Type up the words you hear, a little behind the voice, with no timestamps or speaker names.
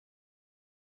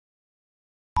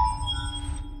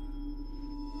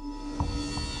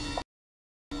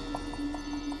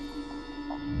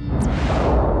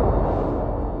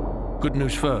Good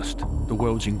news first, the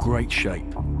world's in great shape.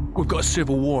 We've got a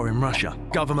civil war in Russia,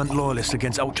 government loyalists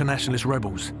against ultranationalist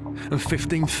rebels, and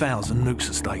 15,000 nukes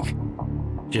at stake.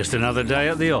 Just another day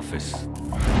at the office.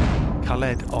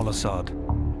 Khaled al-Assad,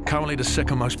 currently the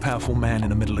second most powerful man in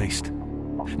the Middle East.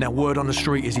 Now, word on the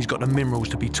street is he's got the minerals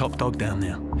to be top dog down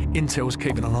there. Intel's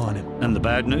keeping an eye on him. And the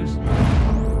bad news?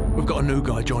 We've got a new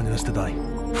guy joining us today,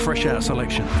 fresh out of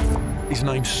selection. His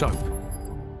name's Soap.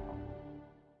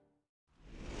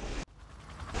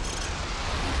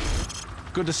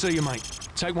 Good to see you, mate.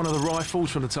 Take one of the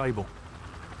rifles from the table.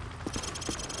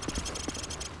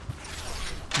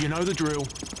 You know the drill.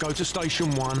 Go to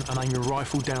Station 1 and aim your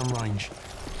rifle down range.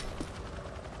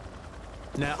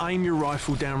 Now aim your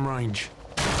rifle down range.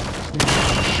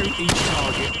 Now, shoot each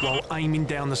target while aiming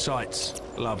down the sights.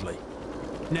 Lovely.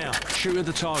 Now, shoot at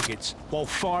the targets while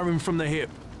firing from the hip.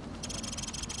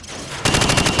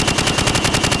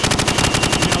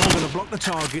 Now I'm going to block the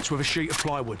targets with a sheet of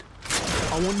plywood.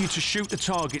 I want you to shoot the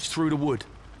targets through the wood.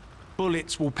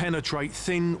 Bullets will penetrate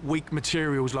thin, weak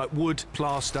materials like wood,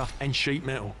 plaster, and sheet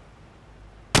metal.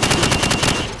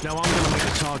 Now I'm going to make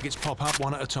the targets pop up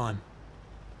one at a time.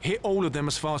 Hit all of them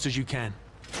as fast as you can.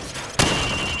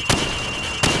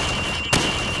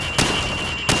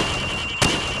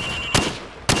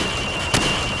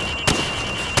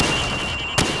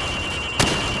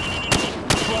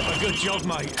 Proper good job,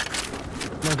 mate.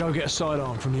 Now go get a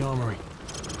sidearm from the armory.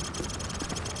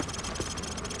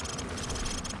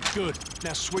 Good.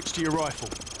 Now switch to your rifle.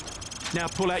 Now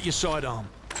pull out your sidearm.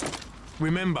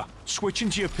 Remember, switching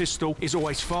to your pistol is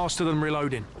always faster than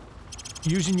reloading.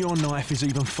 Using your knife is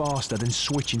even faster than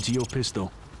switching to your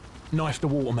pistol. Knife the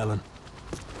watermelon.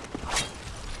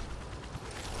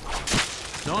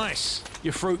 Nice!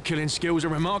 Your fruit killing skills are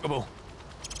remarkable.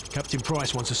 Captain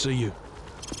Price wants to see you.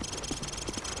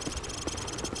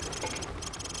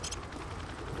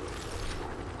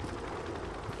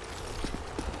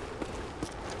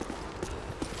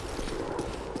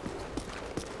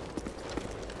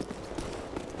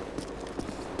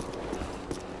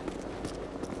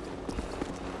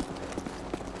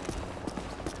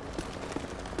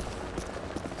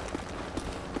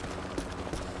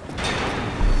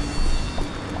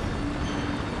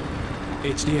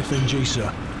 It's the FNG,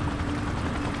 sir.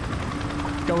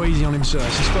 Go easy on him, sir.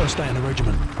 It's his first day in the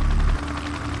regiment.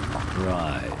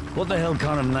 Right. What the hell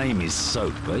kind of name is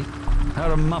Soap, eh?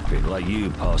 How'd a muppet like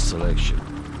you pass selection?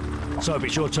 Soap,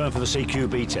 it's your turn for the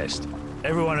CQB test.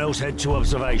 Everyone else head to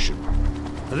observation.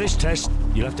 For this test,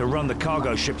 you'll have to run the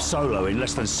cargo ship solo in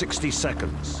less than 60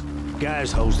 seconds.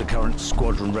 Gaz holds the current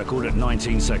squadron record at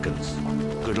 19 seconds.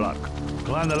 Good luck.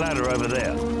 Climb the ladder over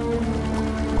there.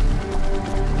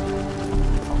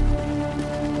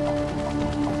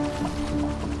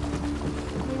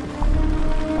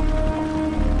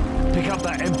 Pick up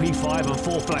that MP5 and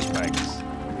 4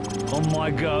 flashbangs. On my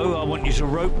go, I want you to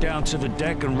rope down to the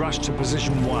deck and rush to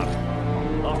position 1.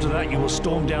 After that, you will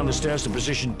storm down the stairs to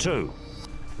position 2.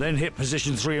 Then hit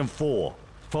position 3 and 4,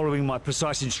 following my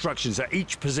precise instructions at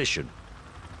each position.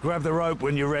 Grab the rope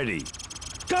when you're ready.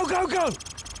 Go, go, go!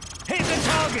 Hit the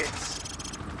targets!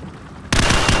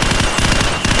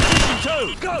 Position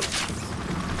 2, go!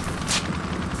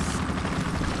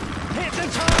 Hit the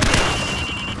targets!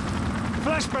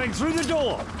 Flashbang through the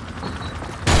door!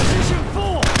 Position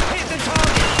 4, hit the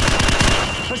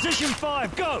target! Position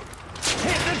 5, go!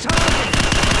 Hit the target!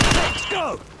 6,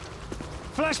 go!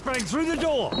 Flashbang through the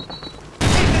door! Hit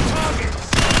the targets!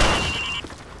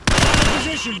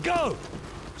 Position, go!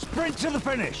 Sprint to the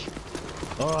finish!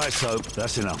 All right, Soap,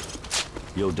 that's enough.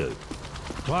 You'll do.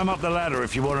 Climb up the ladder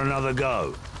if you want another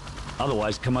go.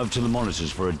 Otherwise, come over to the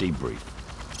monitors for a debrief.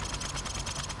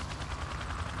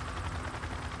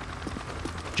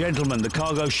 Gentlemen, the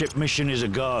cargo ship mission is a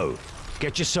go.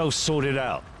 Get yourselves sorted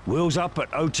out. Wheels up at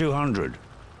 0200.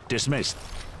 Dismissed.